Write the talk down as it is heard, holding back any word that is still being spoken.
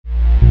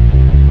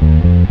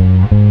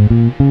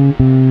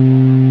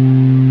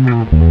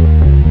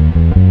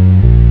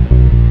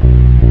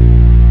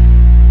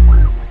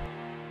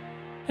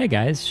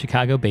guys,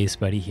 Chicago Bass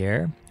Buddy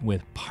here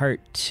with part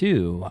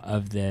 2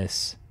 of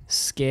this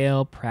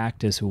scale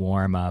practice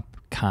warm-up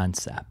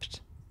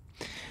concept.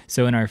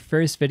 So in our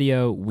first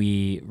video,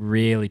 we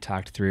really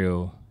talked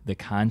through the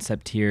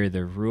concept here,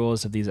 the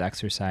rules of these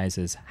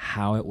exercises,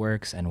 how it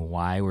works, and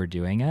why we're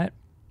doing it.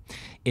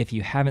 If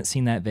you haven't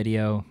seen that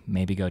video,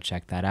 maybe go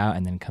check that out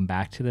and then come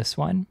back to this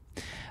one.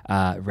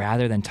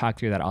 Rather than talk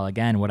through that all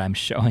again, what I'm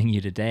showing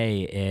you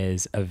today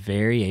is a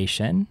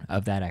variation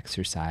of that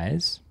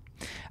exercise.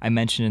 I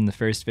mentioned in the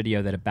first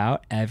video that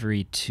about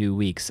every 2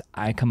 weeks,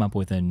 I come up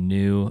with a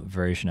new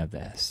version of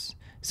this.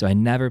 So I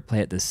never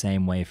play it the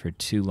same way for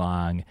too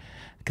long,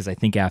 because I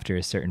think after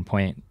a certain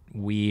point,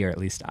 we, or at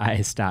least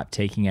I, stop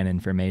taking in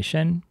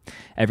information.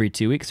 Every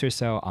 2 weeks or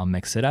so, I'll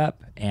mix it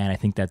up, and I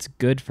think that's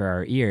good for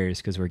our ears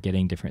because we're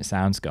getting different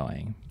sounds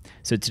going.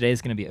 So today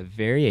is going to be a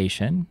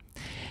variation,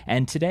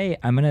 and today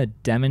I'm going to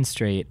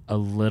demonstrate a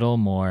little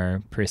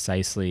more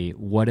precisely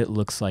what it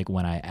looks like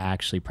when I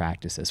actually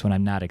practice this, when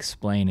I'm not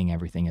explaining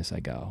everything as I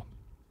go.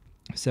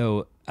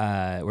 So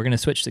we're going to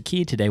switch the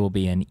key. Today will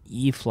be an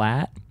E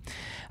flat.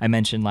 I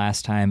mentioned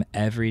last time,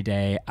 every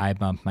day I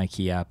bump my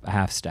key up a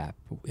half step.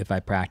 If I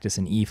practice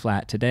an E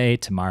flat today,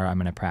 tomorrow I'm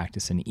going to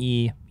practice an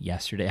E.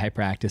 Yesterday I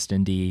practiced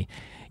in D.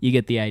 You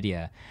get the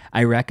idea.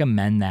 I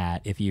recommend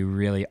that if you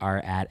really are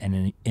at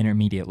an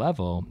intermediate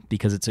level,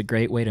 because it's a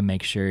great way to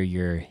make sure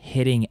you're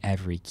hitting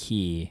every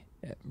key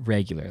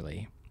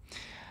regularly.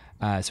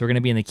 So we're going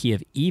to be in the key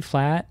of E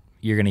flat.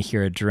 You're going to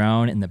hear a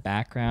drone in the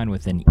background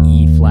with an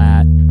E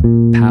flat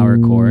power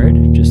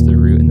chord, just the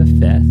root and the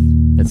fifth.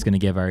 That's going to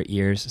give our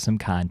ears some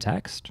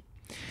context.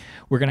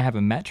 We're going to have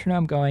a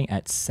metronome going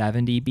at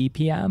 70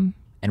 BPM,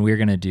 and we're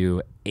going to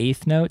do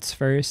eighth notes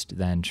first,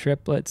 then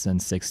triplets,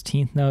 and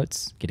 16th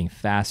notes, getting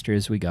faster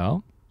as we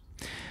go.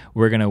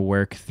 We're going to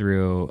work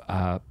through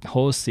a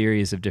whole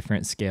series of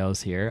different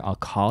scales here. I'll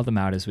call them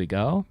out as we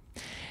go.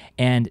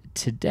 And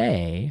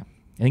today,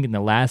 I think in the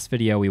last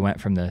video, we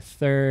went from the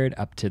third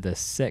up to the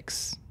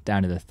sixth,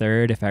 down to the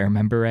third, if I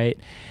remember right.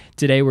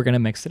 Today, we're going to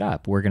mix it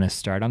up. We're going to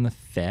start on the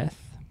fifth,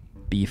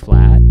 B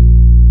flat.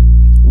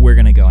 We're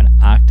going to go an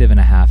octave and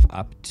a half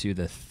up to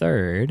the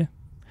third.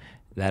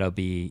 That'll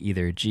be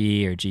either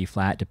G or G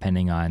flat,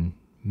 depending on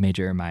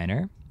major or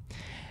minor.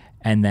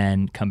 And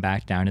then come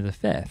back down to the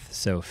fifth.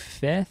 So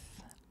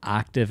fifth,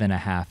 octave and a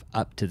half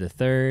up to the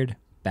third,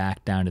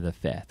 back down to the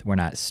fifth. We're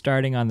not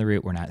starting on the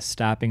root. We're not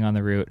stopping on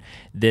the root.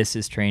 This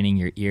is training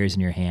your ears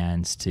and your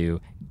hands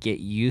to get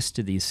used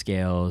to these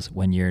scales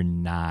when you're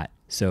not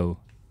so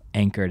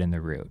anchored in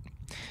the root.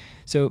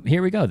 So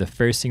here we go. The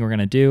first thing we're going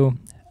to do,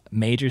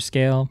 major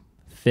scale,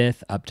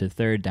 fifth up to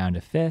third, down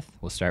to fifth.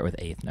 We'll start with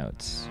eighth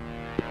notes.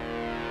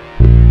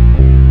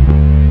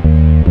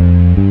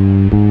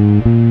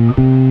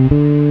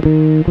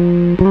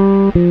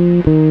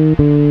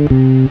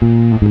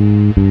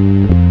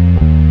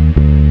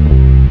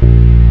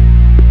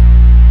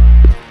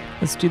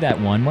 Let's do that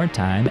one more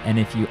time, and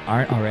if you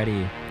aren't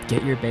already,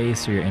 get your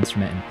bass or your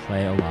instrument and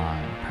play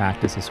along.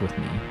 Practice this with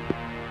me.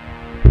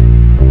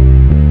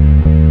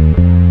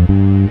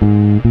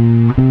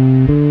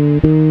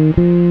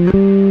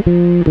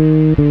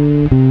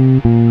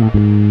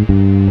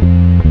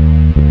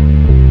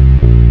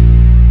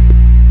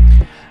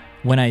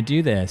 When I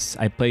do this,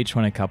 I play each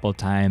one a couple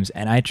times,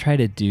 and I try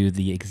to do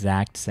the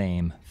exact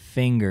same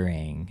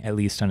fingering, at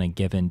least on a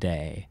given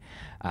day.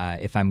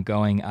 If I'm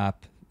going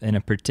up in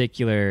a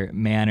particular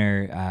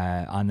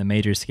manner on the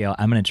major scale,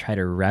 I'm going to try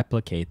to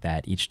replicate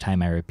that each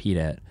time I repeat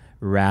it,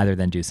 rather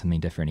than do something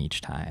different each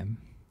time.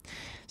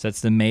 So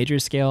that's the major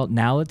scale.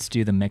 Now let's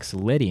do the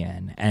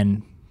Mixolydian.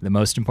 And the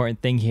most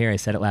important thing here, I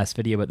said it last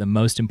video, but the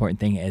most important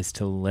thing is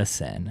to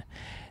listen.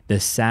 The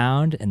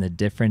sound and the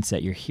difference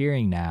that you're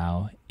hearing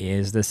now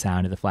is the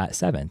sound of the flat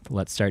seventh.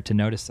 Let's start to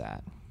notice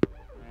that.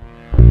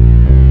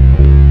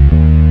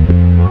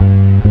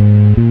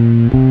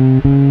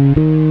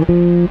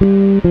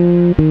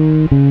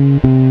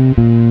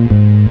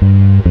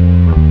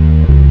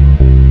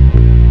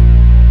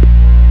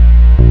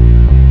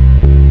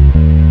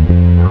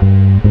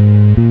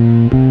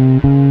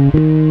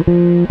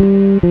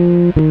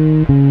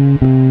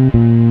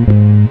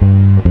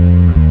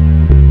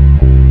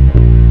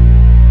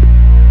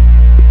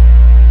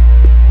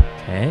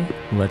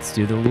 Let's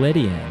do the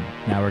Lydian.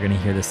 Now we're going to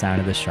hear the sound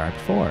of the sharp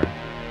four.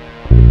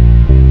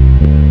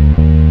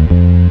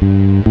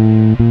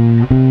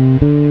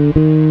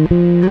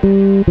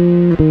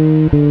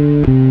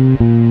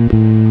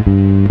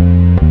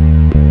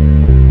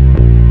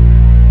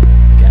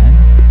 Again.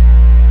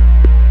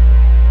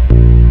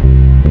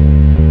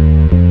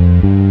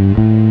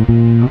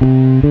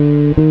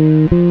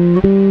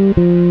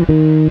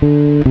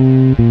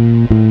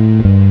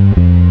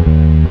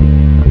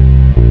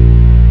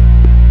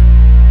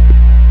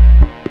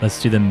 Let's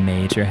do the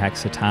major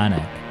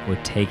hexatonic.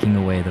 We're taking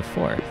away the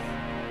fourth.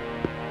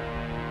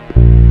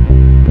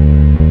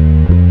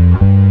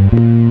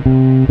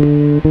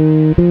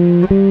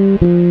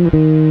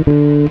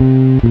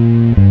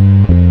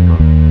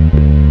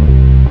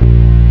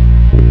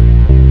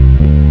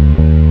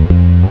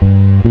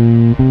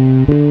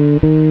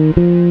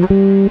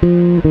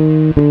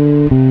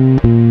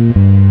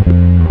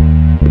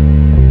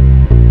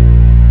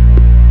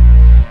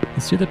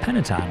 do the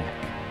pentatonic.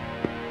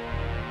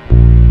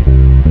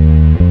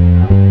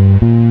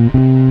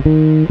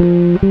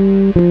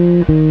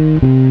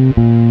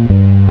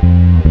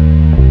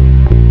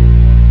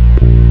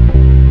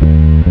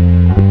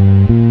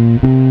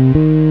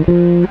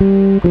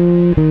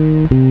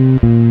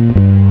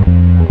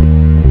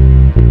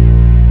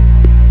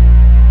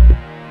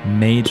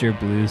 Major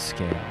blues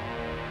scale,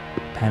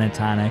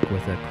 pentatonic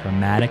with a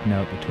chromatic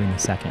note between the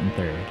second and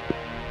third.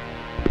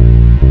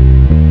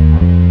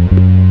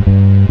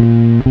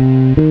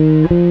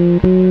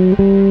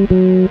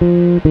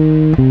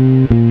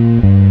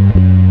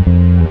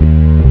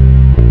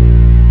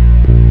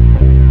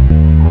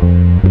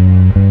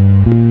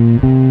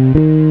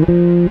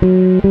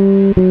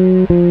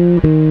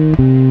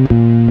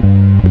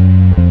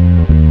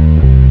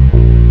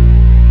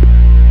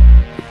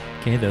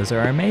 Okay, those are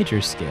our major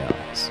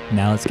scales.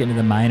 Now let's get into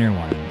the minor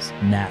ones.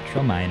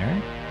 Natural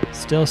minor,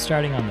 still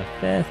starting on the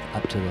 5th,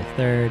 up to the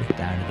 3rd,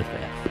 down to the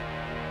 5th.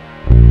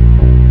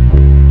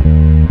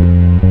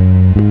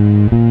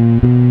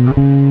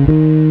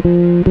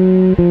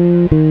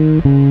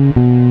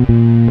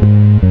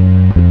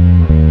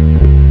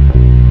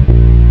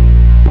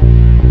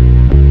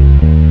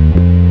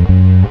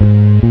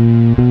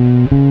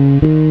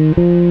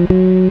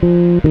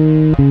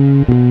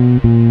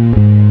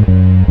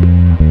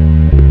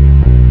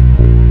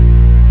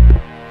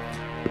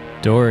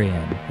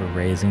 Dorian, we're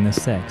raising the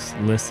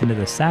 6th. Listen to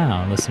the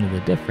sound, listen to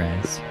the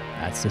difference.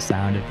 That's the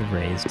sound of the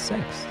raised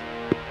 6th.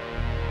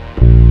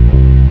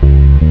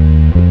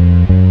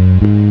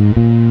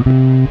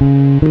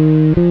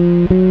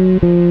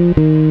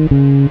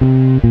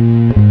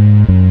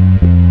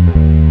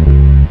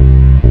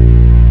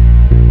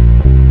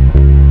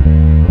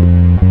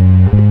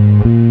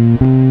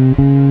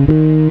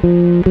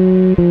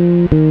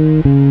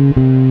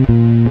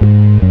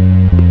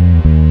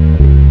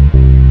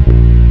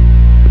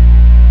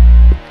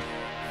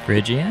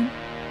 Phrygian,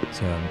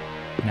 so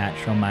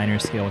natural minor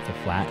scale with a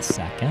flat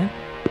 2nd.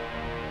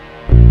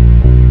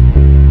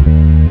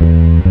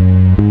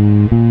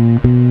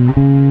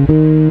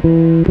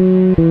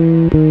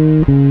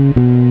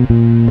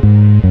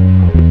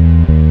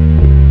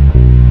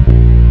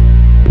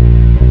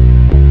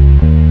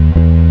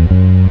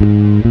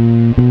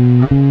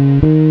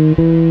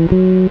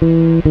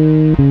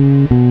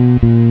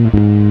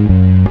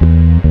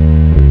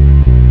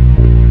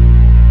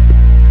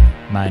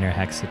 Minor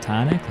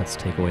hexatonic, let's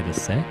take away the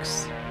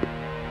 6th.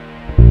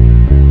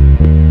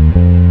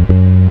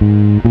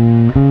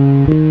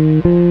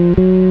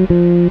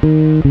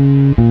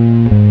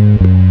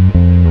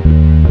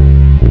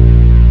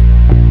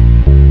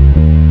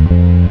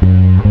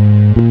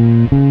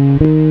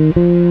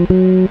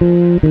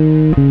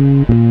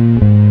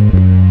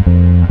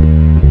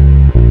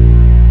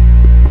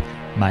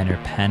 Minor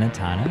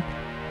pentatonic.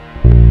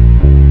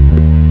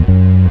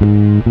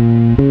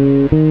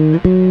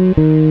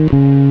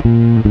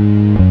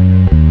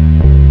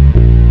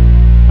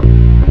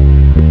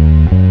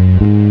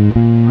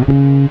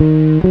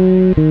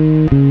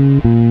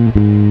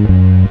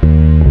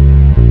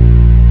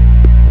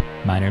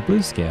 Minor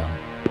blues scale.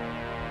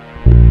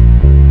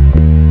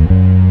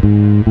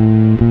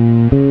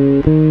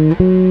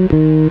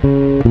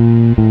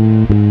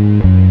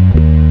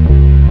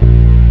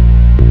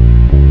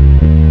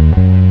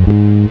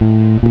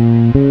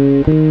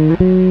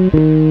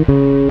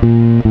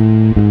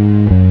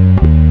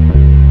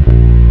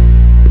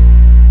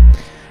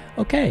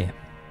 Okay,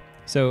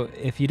 so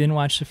if you didn't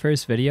watch the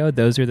first video,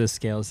 those are the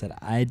scales that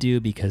I do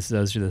because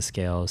those are the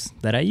scales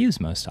that I use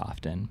most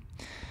often.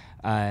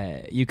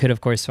 You could, of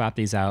course, swap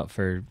these out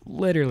for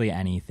literally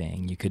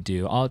anything. You could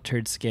do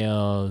altered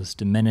scales,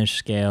 diminished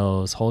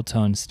scales, whole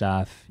tone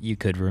stuff. You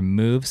could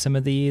remove some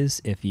of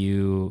these if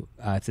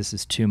this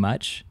is too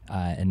much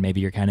and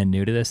maybe you're kind of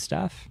new to this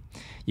stuff.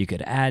 You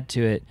could add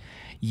to it.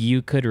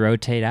 You could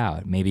rotate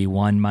out. Maybe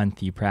 1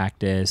 month you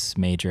practice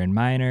major and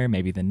minor.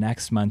 Maybe the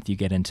next month you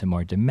get into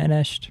more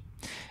diminished.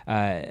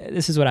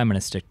 This is what I'm going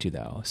to stick to,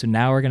 though. So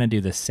now we're going to do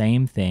the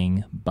same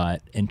thing,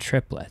 but in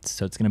triplets.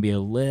 So it's going to be a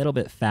little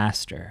bit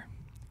faster.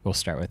 We'll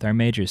start with our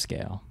major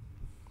scale.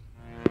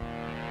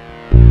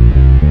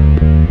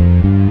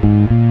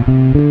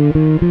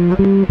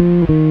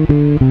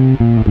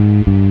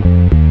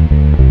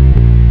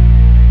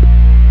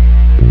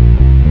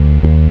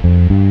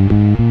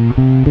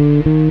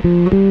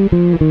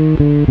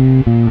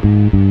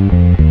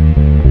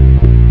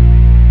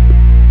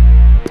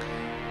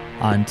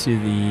 Onto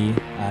the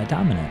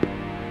dominant.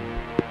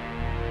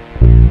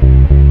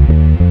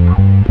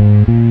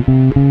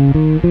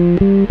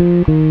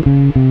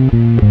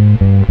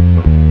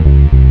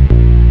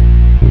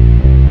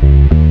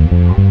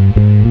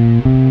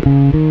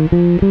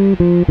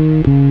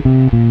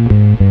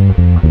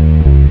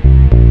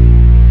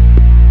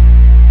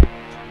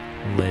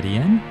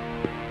 Lydian.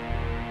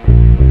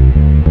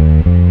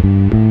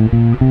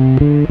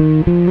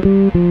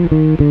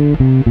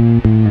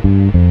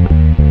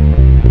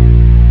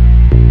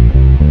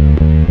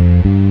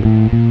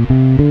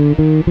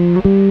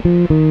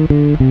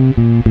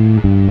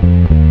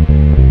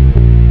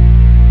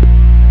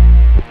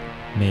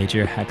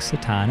 major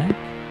hexatonic,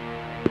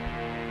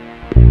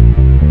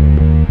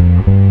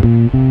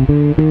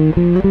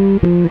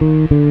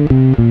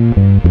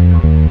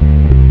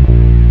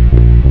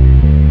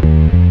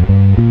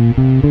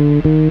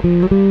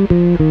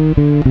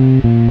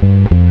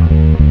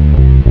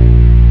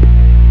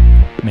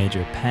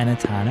 major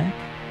pentatonic,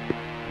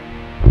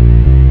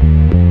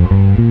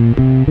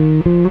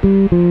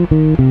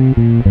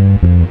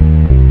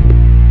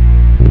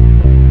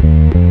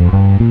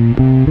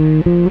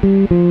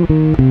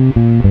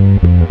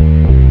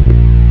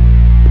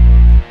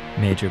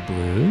 major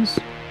blues,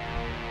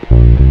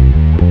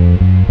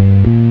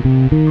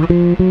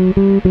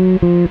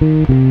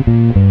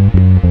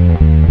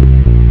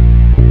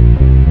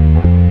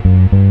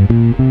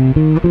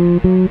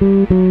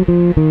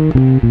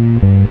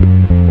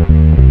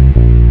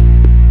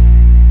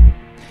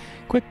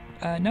 quick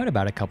note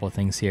about a couple of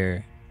things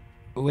here.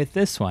 With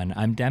this one,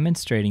 I'm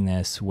demonstrating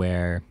this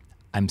where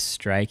I'm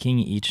striking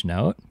each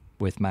note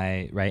with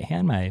my right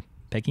hand, my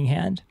picking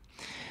hand.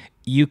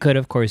 You could,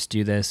 of course,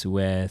 do this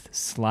with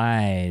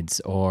slides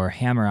or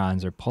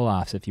hammer-ons or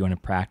pull-offs if you want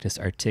to practice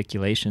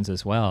articulations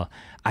as well.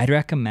 I'd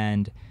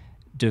recommend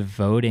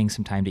devoting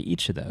some time to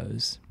each of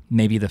those.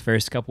 Maybe the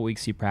first couple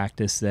weeks you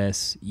practice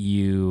this,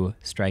 you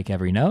strike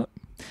every note,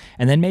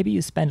 and then maybe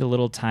you spend a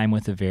little time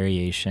with a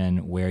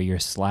variation where you're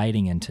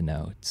sliding into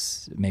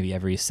notes, maybe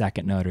every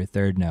second note or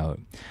third note,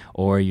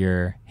 or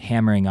you're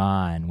hammering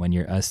on when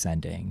you're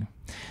ascending.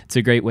 It's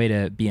a great way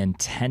to be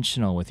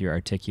intentional with your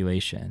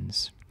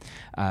articulations.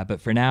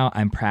 But for now,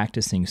 I'm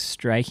practicing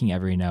striking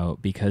every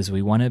note because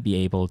we want to be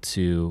able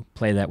to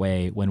play that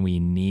way when we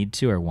need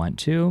to or want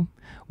to.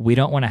 We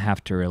don't want to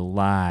have to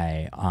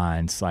rely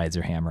on slides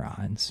or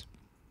hammer-ons.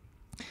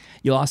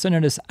 You'll also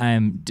notice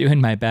I'm doing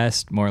my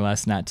best, more or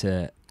less, not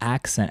to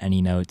accent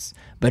any notes,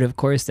 but of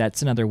course,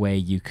 that's another way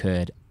you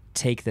could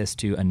take this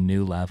to a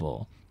new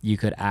level. You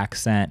could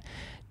accent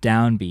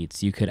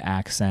downbeats. You could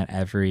accent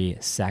every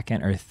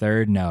second or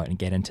third note and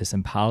get into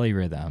some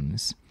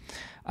polyrhythms.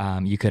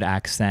 You could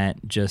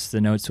accent just the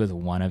notes with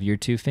one of your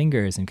two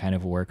fingers and kind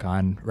of work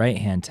on right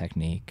hand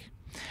technique.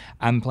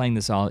 I'm playing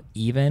this all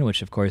even,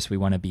 which of course we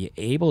want to be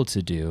able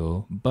to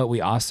do, but we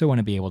also want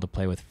to be able to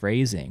play with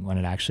phrasing when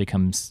it actually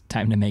comes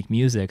time to make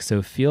music.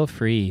 So feel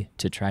free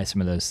to try some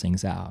of those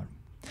things out.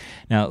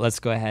 Now let's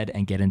go ahead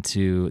and get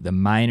into the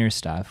minor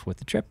stuff with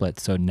the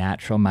triplets. So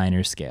natural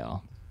minor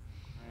scale.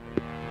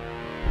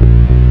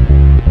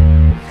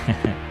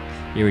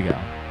 Here we go.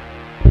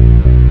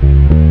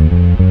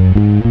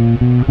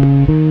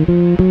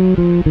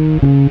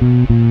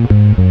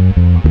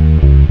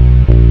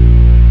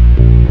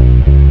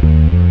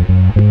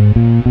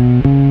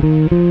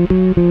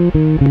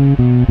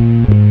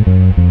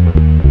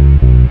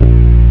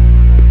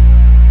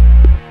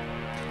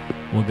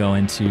 We'll go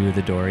into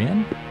the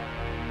Dorian.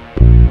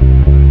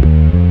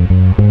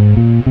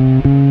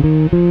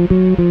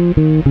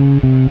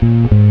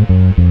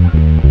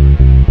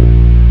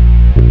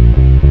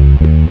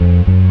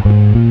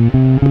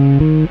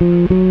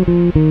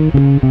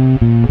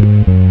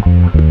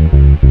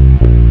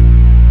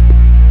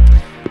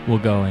 We'll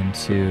go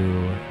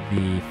into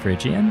the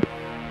Phrygian.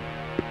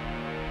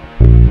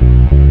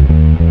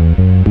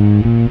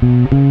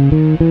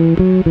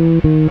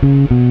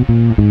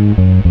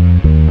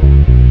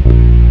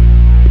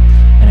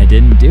 And I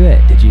didn't do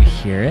it. Did you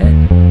hear it?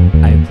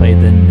 I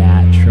played the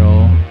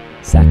natural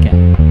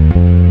second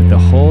with the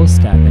whole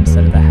step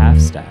instead of the half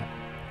step.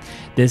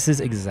 This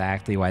is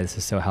exactly why this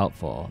is so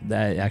helpful.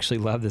 I actually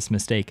love this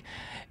mistake.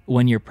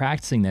 When you're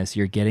practicing this,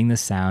 you're getting the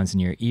sounds in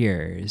your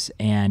ears.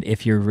 And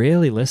if you're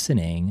really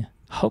listening,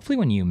 hopefully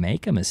when you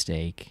make a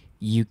mistake,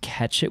 you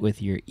catch it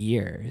with your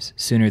ears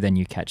sooner than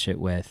you catch it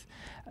with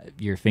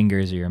your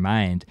fingers or your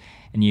mind.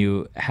 And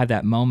you have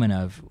that moment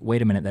of,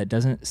 wait a minute, that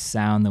doesn't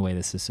sound the way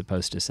this is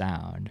supposed to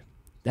sound.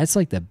 That's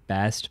like the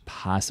best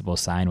possible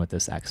sign with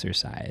this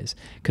exercise,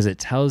 because it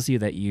tells you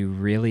that you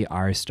really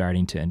are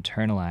starting to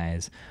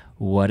internalize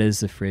what does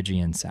the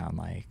Phrygian sound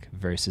like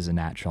versus a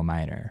natural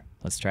minor.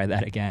 Let's try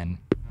that again.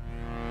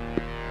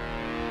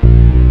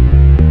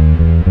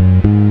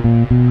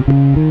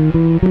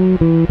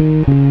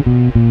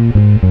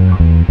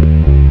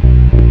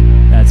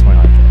 That's more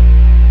like it.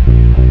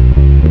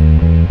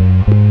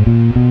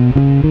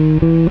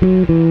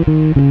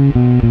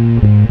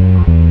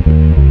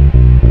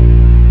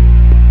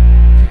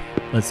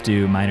 Let's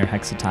do minor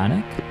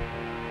hexatonic.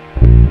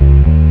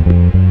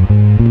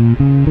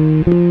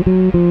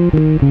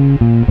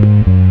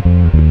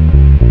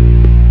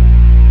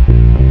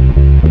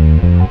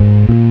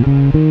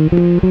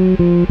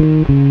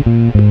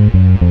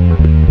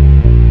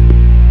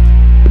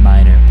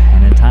 Minor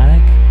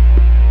pentatonic.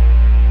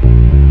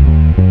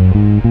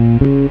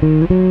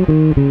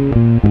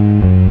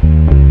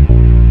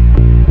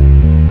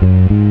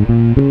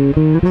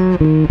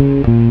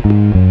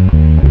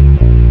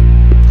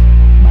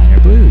 Minor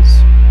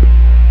blues.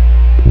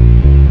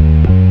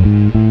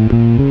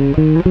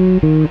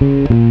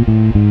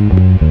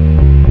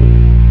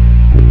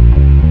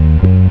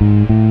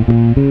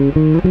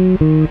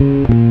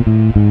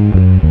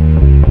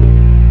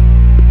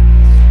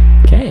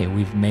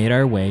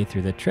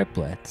 through the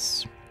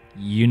triplets.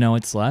 You know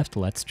what's left.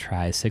 Let's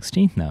try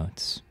 16th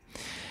notes.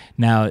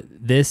 Now,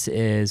 this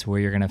is where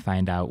you're going to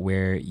find out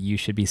where you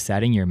should be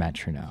setting your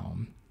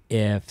metronome.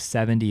 If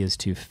 70 is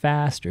too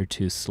fast or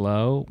too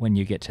slow, when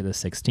you get to the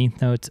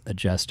 16th notes,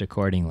 adjust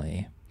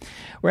accordingly.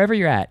 Wherever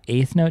you're at,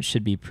 8th notes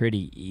should be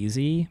pretty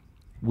easy.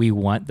 We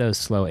want those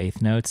slow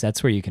 8th notes.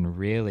 That's where you can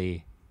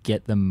really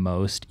get the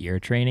most ear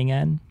training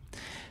in.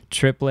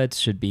 Triplets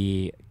should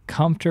be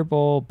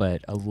comfortable,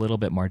 but a little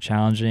bit more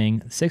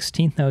challenging.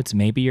 16th notes,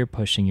 maybe you're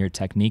pushing your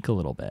technique a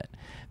little bit.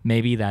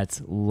 Maybe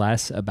that's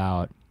less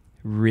about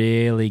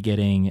really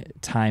getting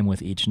time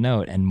with each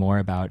note and more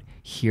about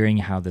hearing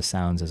how the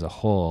sounds as a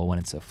whole when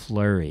it's a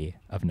flurry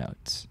of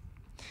notes.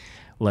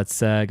 Let's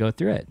go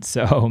through it.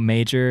 So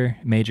major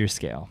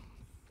scale.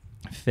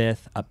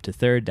 5th up to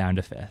 3rd, down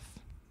to 5th.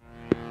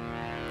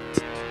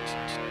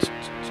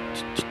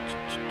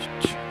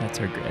 That's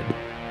our grid.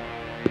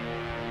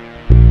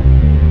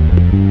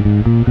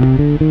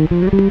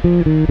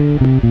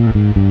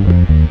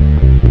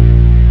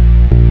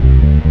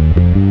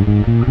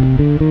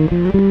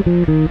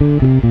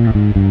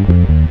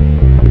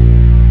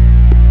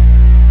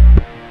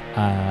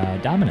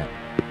 Dominant.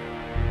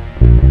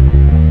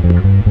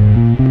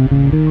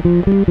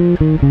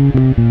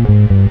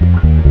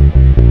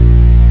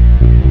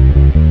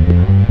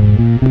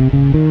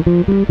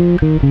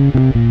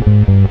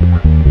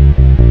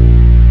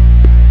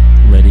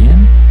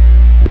 Lydian.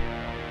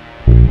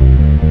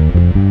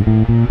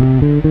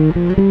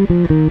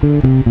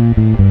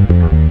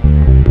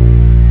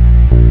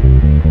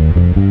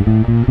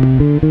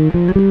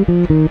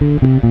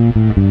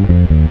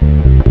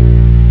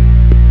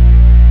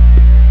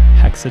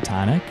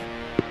 Hexatonic.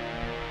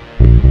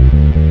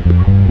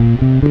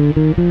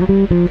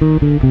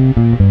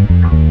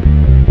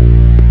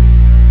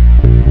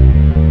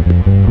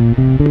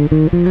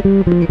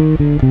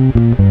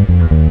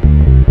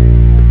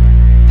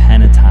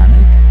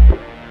 Pentatonic.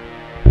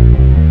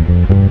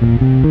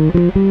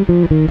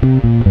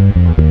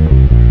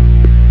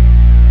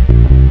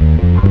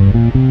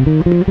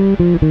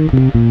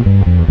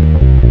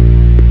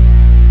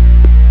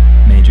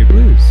 Major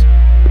blues.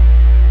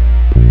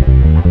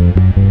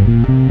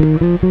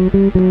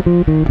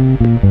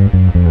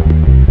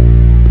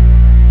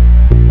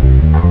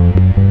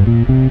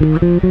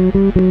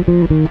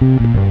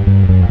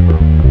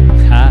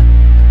 Ha!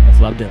 I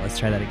flubbed it. Let's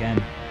try that again.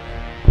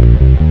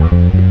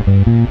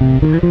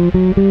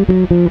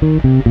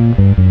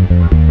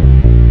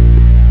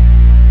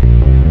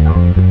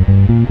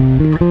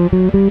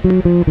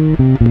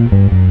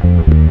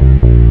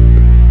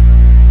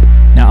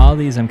 Now all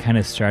these I'm kind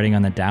of starting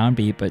on the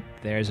downbeat, but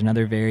there's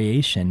another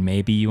variation.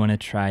 Maybe you want to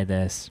try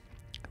this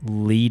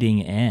leading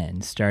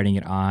in, starting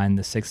it on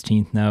the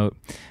 16th note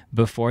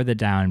before the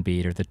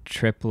downbeat, or the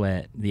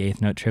triplet, the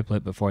 8th note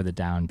triplet before the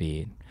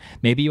downbeat.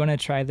 Maybe you want to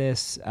try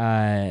this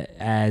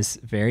as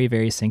very,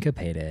 very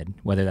syncopated,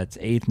 whether that's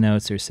 8th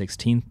notes or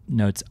 16th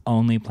notes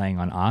only playing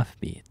on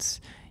offbeats.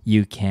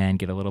 You can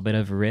get a little bit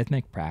of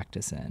rhythmic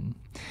practice in.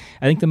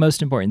 I think the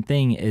most important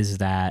thing is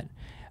that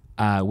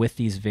with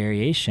these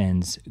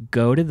variations,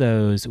 go to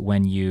those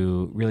when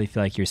you really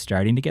feel like you're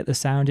starting to get the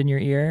sound in your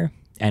ear,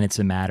 and it's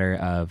a matter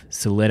of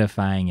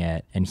solidifying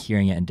it and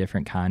hearing it in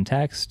different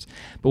contexts.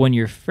 But when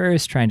you're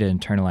first trying to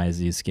internalize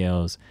these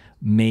scales,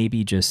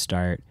 maybe just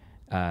start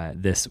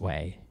this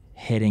way,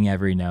 hitting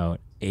every note,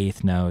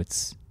 8th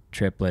notes,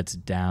 triplets,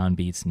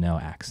 downbeats, no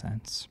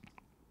accents.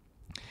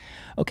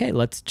 Okay,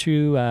 let's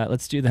do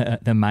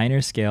the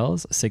minor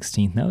scales,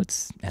 16th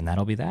notes, and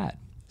that'll be that.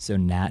 So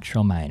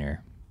natural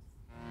minor.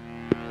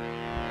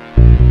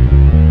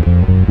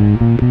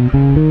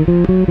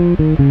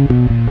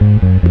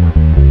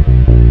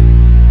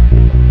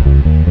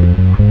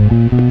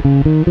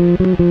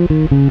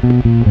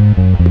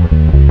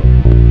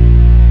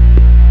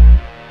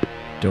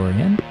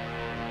 Dorian.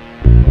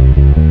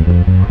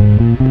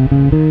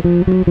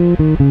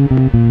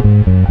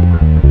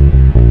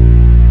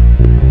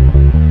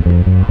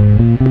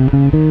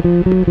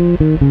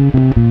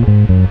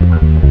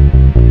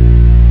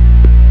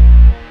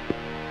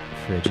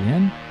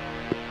 Phrygian.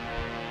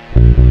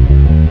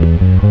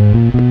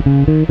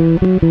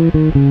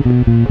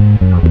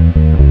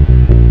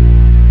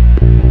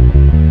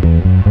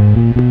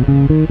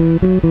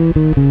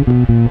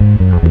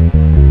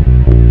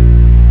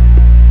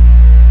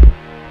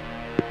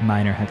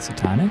 Minor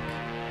hexatonic.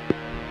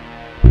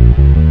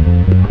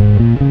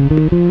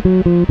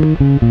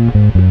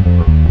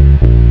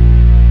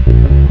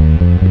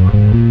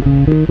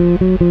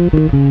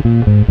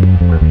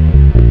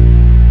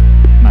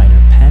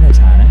 Minor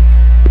pentatonic.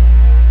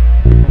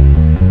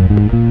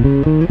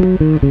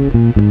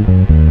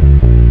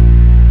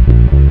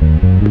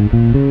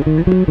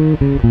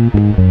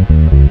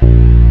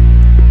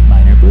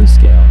 Minor blues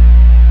scale.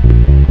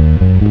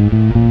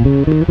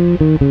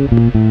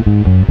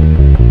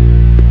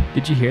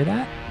 Did you hear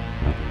that?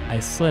 I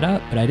slid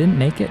up, but I didn't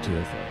make it to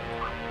the third.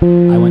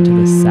 I went to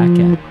the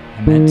second.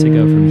 I meant to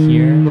go from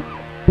here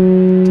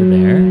to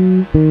there,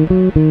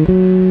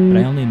 but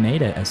I only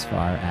made it as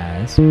far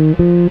as...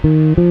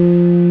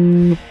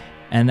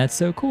 And that's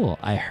so cool.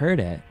 I heard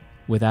it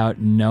without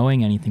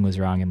knowing anything was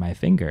wrong in my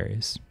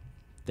fingers.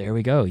 There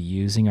we go,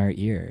 using our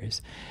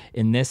ears.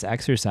 In this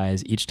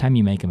exercise, each time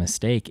you make a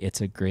mistake,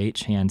 it's a great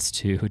chance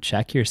to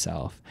check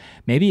yourself.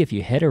 Maybe if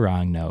you hit a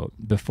wrong note,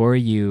 before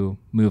you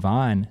move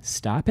on,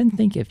 stop and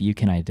think if you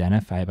can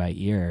identify by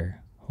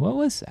ear. What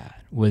was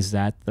that? Was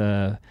that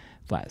the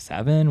flat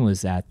 7?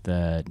 Was that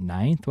the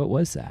 9th? What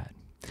was that?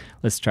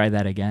 Let's try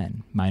that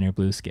again. Minor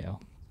blues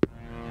scale.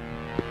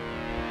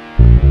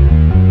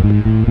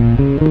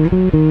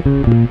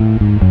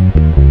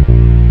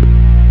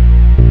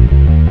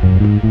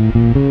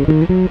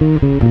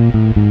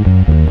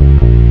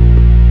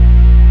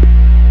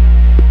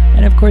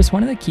 And of course,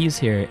 one of the keys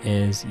here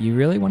is you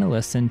really want to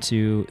listen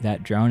to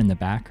that drone in the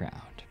background.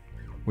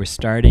 We're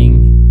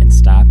starting and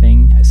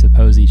stopping, I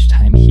suppose, each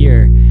time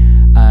here,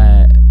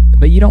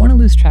 but you don't want to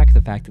lose track of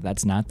the fact that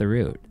that's not the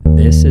root.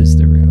 This is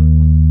the root.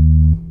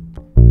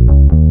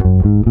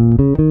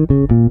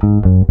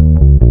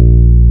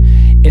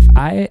 If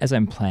I, as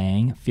I'm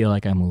playing, feel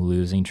like I'm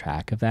losing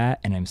track of that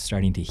and I'm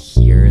starting to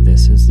hear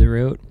this is the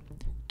root,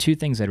 2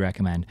 things I'd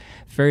recommend.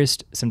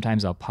 First,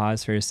 sometimes I'll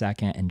pause for a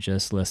second and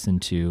just listen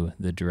to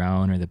the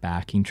drone or the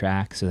backing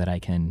track so that I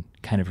can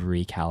kind of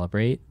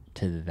recalibrate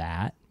to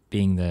that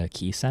being the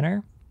key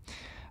center.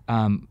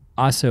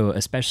 Also,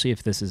 especially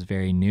if this is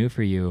very new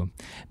for you,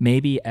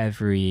 maybe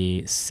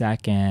every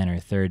second or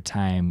third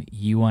time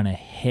you want to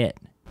hit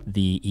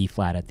the E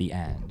flat at the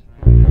end,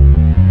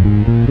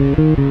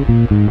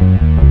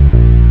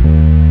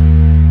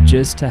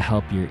 just to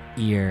help your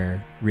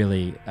ear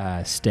really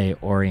stay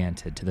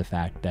oriented to the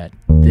fact that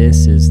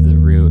this is the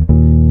root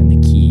and the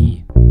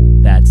key,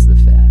 that's the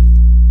 5th.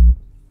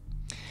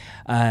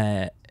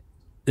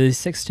 The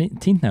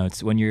 16th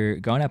notes, when you're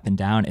going up and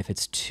down, if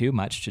it's too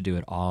much to do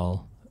it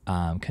all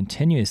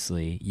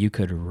continuously, you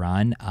could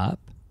run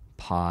up,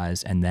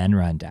 pause, and then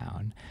run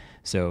down.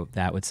 So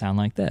that would sound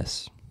like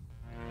this.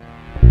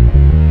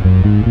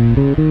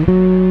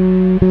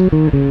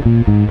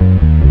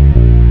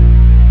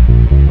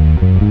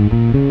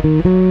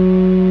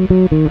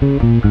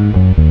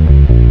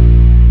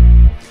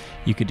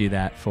 You could do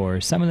that for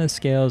some of the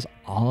scales,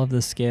 all of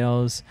the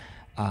scales.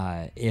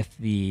 If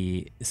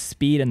the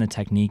speed and the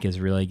technique is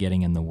really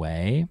getting in the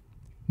way,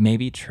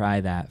 maybe try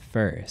that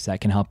first.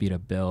 That can help you to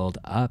build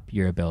up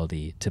your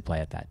ability to play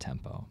at that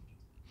tempo.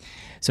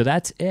 So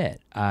that's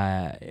it.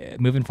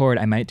 Moving forward,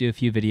 I might do a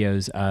few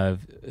videos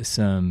of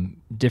some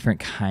different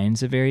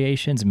kinds of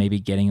variations, maybe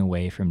getting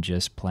away from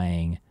just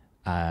playing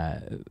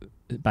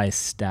by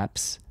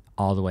steps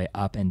all the way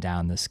up and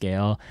down the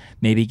scale,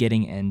 maybe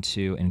getting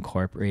into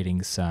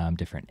incorporating some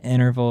different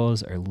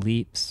intervals or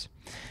leaps.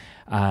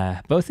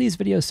 Both these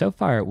videos so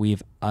far,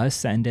 we've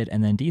ascended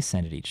and then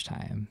descended each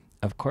time.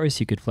 Of course,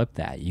 you could flip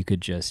that. You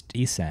could just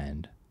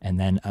descend and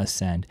then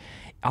ascend.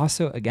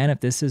 Also, again, if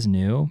this is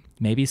new,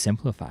 maybe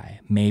simplify.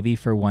 Maybe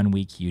for 1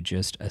 week, you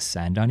just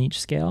ascend on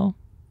each scale.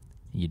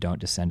 You don't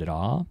descend at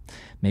all.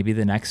 Maybe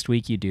the next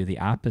week you do the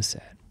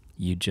opposite.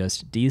 You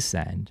just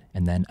descend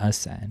and then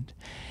ascend.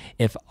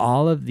 If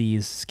all of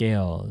these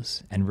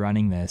scales and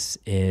running this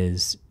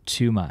is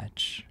too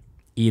much,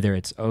 either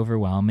it's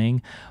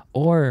overwhelming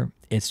or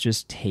it's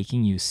just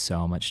taking you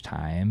so much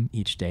time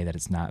each day that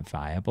it's not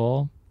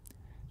viable,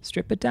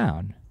 strip it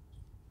down.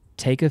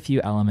 Take a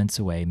few elements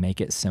away,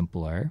 make it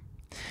simpler.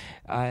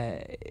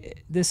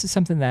 This is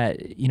something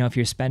that, you know, if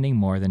you're spending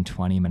more than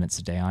 20 minutes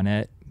a day on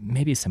it,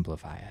 maybe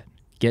simplify it.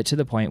 Get to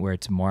the point where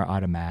it's more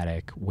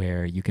automatic,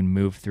 where you can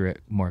move through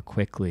it more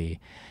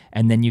quickly,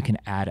 and then you can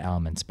add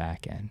elements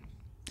back in.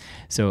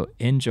 So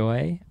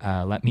enjoy.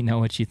 Let me know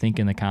what you think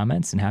in the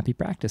comments, and happy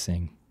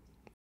practicing.